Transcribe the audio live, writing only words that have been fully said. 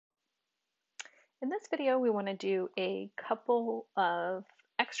In this video, we want to do a couple of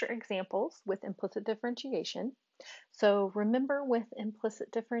extra examples with implicit differentiation. So remember with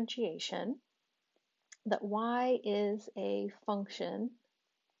implicit differentiation that y is a function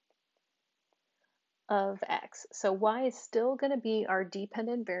of x. So y is still going to be our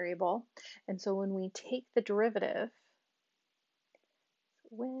dependent variable. And so when we take the derivative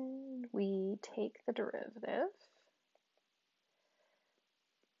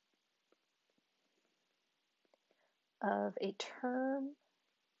of a term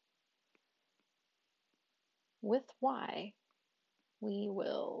with y, we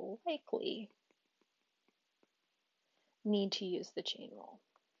will likely need to use the chain rule.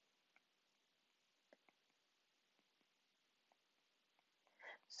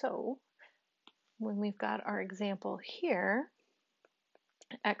 So when we've got our example here,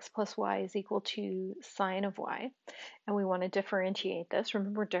 x plus y is equal to sine of y, and we want to differentiate this.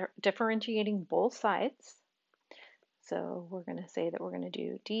 Remember, we're differentiating both sides. So we're going to say that we're going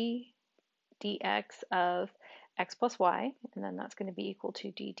to do dx of x plus y, and then that's going to be equal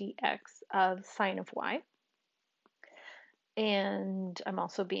to dx of sine of y. And I'm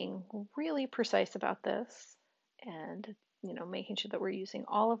also being really precise about this and making sure that we're using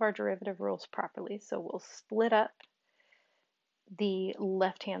all of our derivative rules properly. So we'll split up the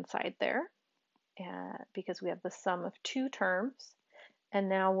left-hand side there because we have the sum of two terms. And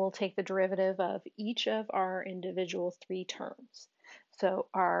now we'll take the derivative of each of our individual three terms. So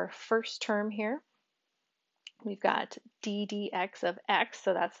our first term here, we've got d dx of x,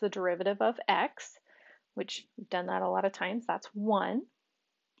 so that's the derivative of x, which we've done that a lot of times, that's 1.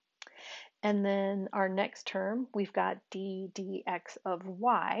 And then our next term, we've got d dx of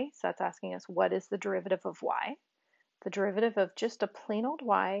y, so that's asking us what is the derivative of y. The derivative of just a plain old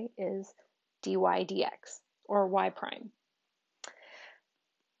y is dy dx, or y prime.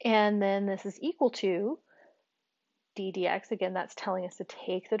 And then this is equal to d dx. Again, that's telling us to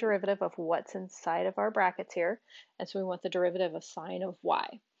take the derivative of what's inside of our brackets here. And so we want the derivative of sine of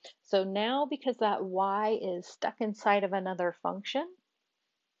y. So now, because that y is stuck inside of another function,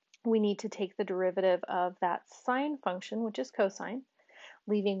 we need to take the derivative of that sine function, which is cosine,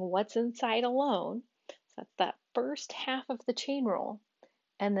 leaving what's inside alone. So that's that first half of the chain rule,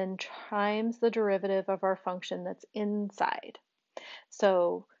 and then times the derivative of our function that's inside.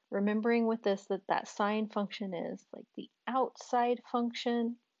 So remembering with this that sine function is like the outside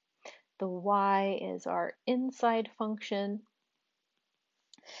function, the y is our inside function,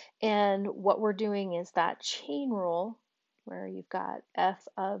 and what we're doing is that chain rule where you've got f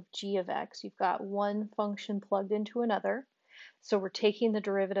of g of x, you've got one function plugged into another. So we're taking the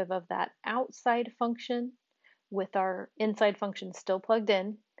derivative of that outside function with our inside function still plugged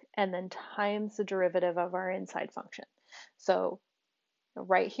in, and then times the derivative of our inside function. So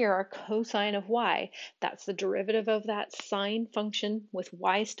right here, our cosine of y, that's the derivative of that sine function with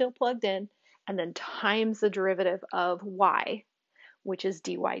y still plugged in, and then times the derivative of y, which is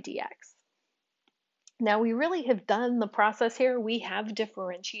dy dx. Now we really have done the process here. We have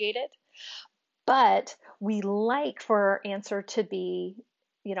differentiated, but we like for our answer to be,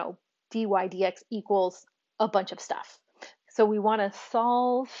 dy dx equals a bunch of stuff. So we want to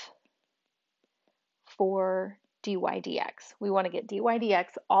solve for dy dx. We want to get dy dx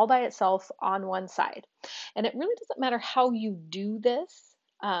all by itself on one side. And it really doesn't matter how you do this.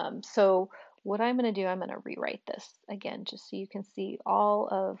 So what I'm going to do, I'm going to rewrite this again, just so you can see all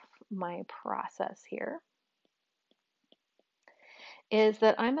of my process here, is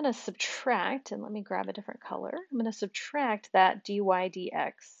that I'm going to subtract, and let me grab a different color. I'm going to subtract that dy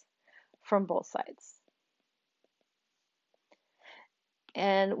dx from both sides.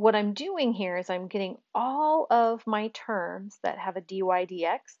 And what I'm doing here is I'm getting all of my terms that have a dy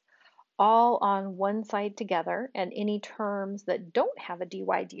dx all on one side together, and any terms that don't have a dy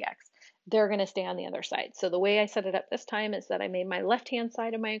dx, they're going to stay on the other side. So the way I set it up this time is that I made my left-hand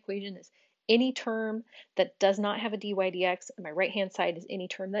side of my equation is any term that does not have a dy dx, and my right-hand side is any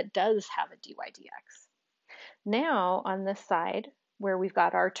term that does have a dy dx. Now on this side, where we've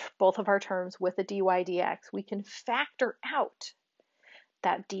got both of our terms with a dy dx, we can factor out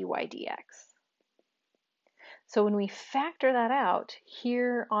that dy dx. So when we factor that out,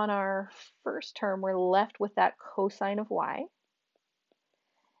 here on our first term, we're left with that cosine of y.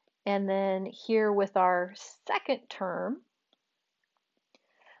 And then here with our second term,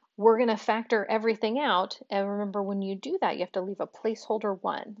 we're going to factor everything out. And remember, when you do that, you have to leave a placeholder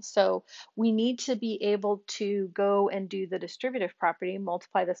 1. So we need to be able to go and do the distributive property,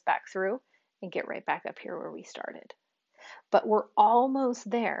 multiply this back through, and get right back up here where we started. But we're almost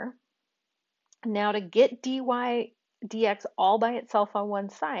there. Now to get dy dx all by itself on one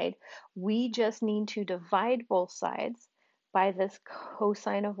side, we just need to divide both sides by this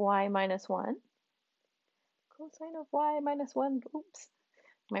cosine of y minus 1. Cosine of y minus 1, oops,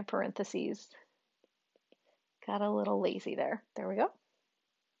 my parentheses got a little lazy there. There we go.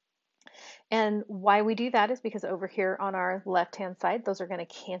 And why we do that is because over here on our left-hand side, those are going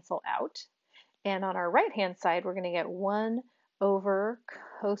to cancel out. And on our right-hand side, we're going to get 1 over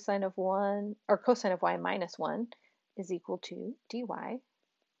cosine of 1, or cosine of y minus 1 is equal to dy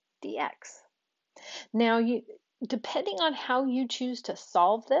dx. Now, depending on how you choose to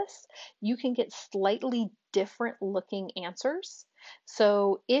solve this, you can get slightly different looking answers.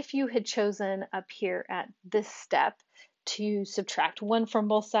 So if you had chosen up here at this step to subtract 1 from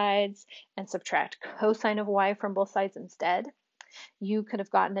both sides and subtract cosine of y from both sides instead, you could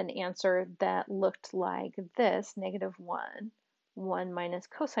have gotten an answer that looked like this, negative 1 minus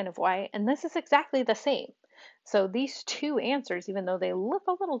cosine of y, and this is exactly the same. So these two answers, even though they look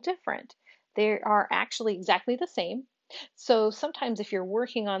a little different, they are actually exactly the same. So sometimes if you're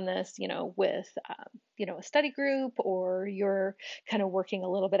working on this, with, a study group, or you're kind of working a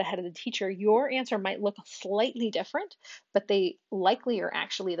little bit ahead of the teacher, your answer might look slightly different, but they likely are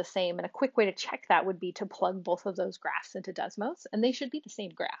actually the same. And a quick way to check that would be to plug both of those graphs into Desmos, and they should be the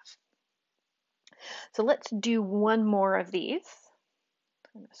same graph. So let's do one more of these.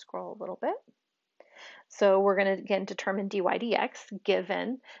 I'm going to scroll a little bit. So we're going to, again, determine dy dx,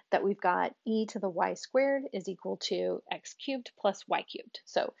 given that we've got e to the y squared is equal to x cubed plus y cubed.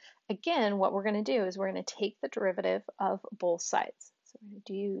 So again, what we're going to do is we're going to take the derivative of both sides. So we're going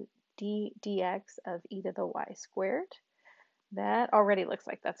to do d dx of e to the y squared. That already looks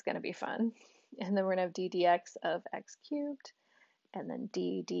like that's going to be fun. And then we're going to have d dx of x cubed, and then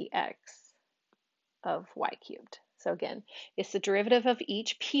d dx of y cubed. So again, it's the derivative of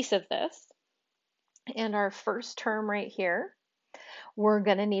each piece of this. And our first term right here, we're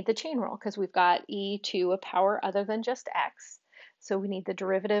going to need the chain rule because we've got e to a power other than just x. So we need the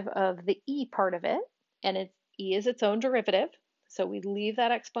derivative of the e part of it, and e is its own derivative. So we leave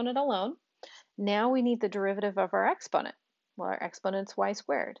that exponent alone. Now we need the derivative of our exponent. Well, our exponent's y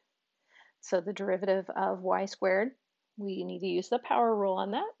squared. So the derivative of y squared, we need to use the power rule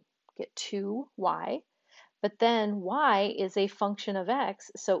on that, get 2y. But then y is a function of x,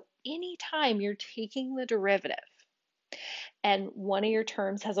 so anytime you're taking the derivative and one of your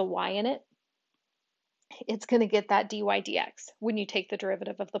terms has a y in it, it's going to get that dy dx when you take the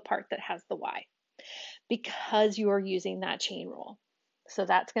derivative of the part that has the y, because you are using that chain rule. So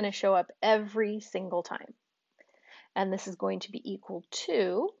that's going to show up every single time. And this is going to be equal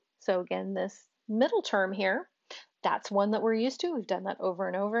to, so again, this middle term here, that's one that we're used to. We've done that over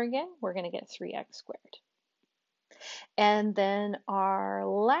and over again. We're going to get 3x squared. And then our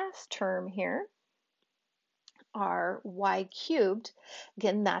last term here, our y cubed,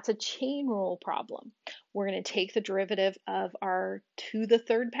 again, that's a chain rule problem. We're going to take the derivative of our to the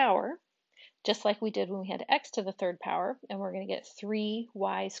third power, just like we did when we had x to the third power, and we're going to get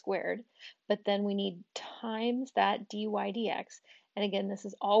 3y squared. But then we need times that dy dx. And again, this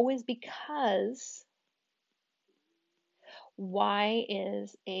is always because y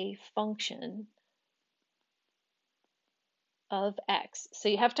is a function of x. So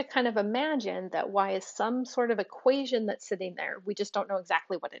you have to kind of imagine that y is some sort of equation that's sitting there. We just don't know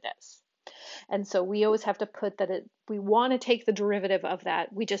exactly what it is. And so we always have to put that we want to take the derivative of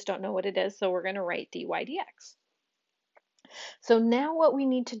that. We just don't know what it is. So we're going to write dy dx. So now what we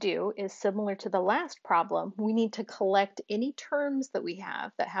need to do is similar to the last problem. We need to collect any terms that we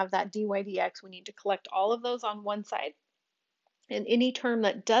have that have that dy dx. We need to collect all of those on one side. And any term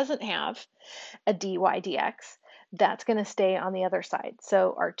that doesn't have a dy dx, that's going to stay on the other side.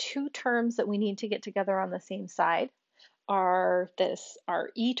 So our two terms that we need to get together on the same side are our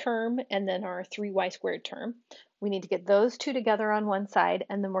e term and then our 3y squared term. We need to get those two together on one side,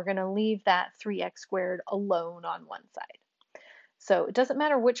 and then we're going to leave that 3x squared alone on one side. So it doesn't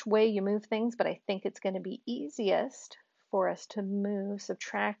matter which way you move things, but I think it's going to be easiest for us to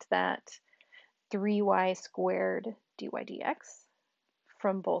subtract that 3y squared dy dx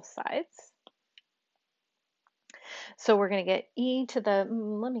from both sides. So we're going to get e to the,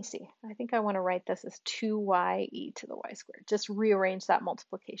 let me see, I think I want to write this as 2y e to the y squared. Just rearrange that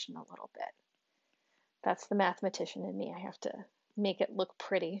multiplication a little bit. That's the mathematician in me. I have to make it look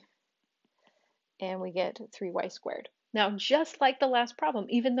pretty. And we get 3y squared. Now, just like the last problem,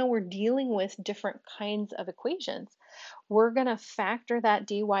 even though we're dealing with different kinds of equations, we're going to factor that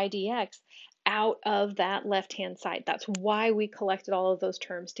dy dx out of that left-hand side. That's why we collected all of those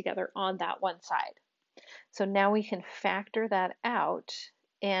terms together on that one side. So now we can factor that out,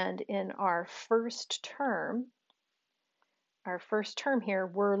 and in our first term, our first term here,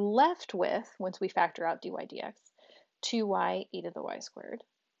 we're left with, once we factor out dy dx, 2y e to the y squared.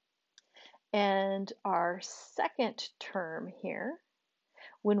 And our second term here,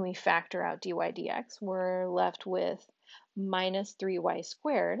 when we factor out dy dx, we're left with minus 3y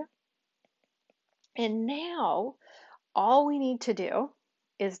squared. And now all we need to do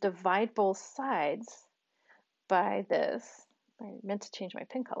is divide both sides by this. I meant to change my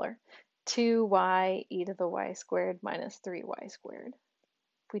pen color. 2y e to the y squared minus 3y squared.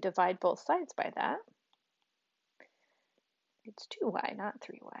 If we divide both sides by that, it's 2y, not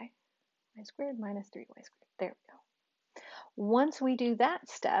 3y. Y squared minus 3y squared. There we go. Once we do that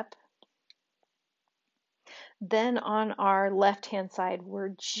step, then on our left-hand side,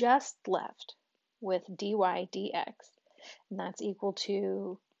 we're just left with dy dx, and that's equal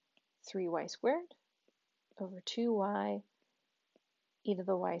to 3y squared over 2y e to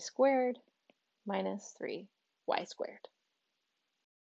the y squared minus 3y squared.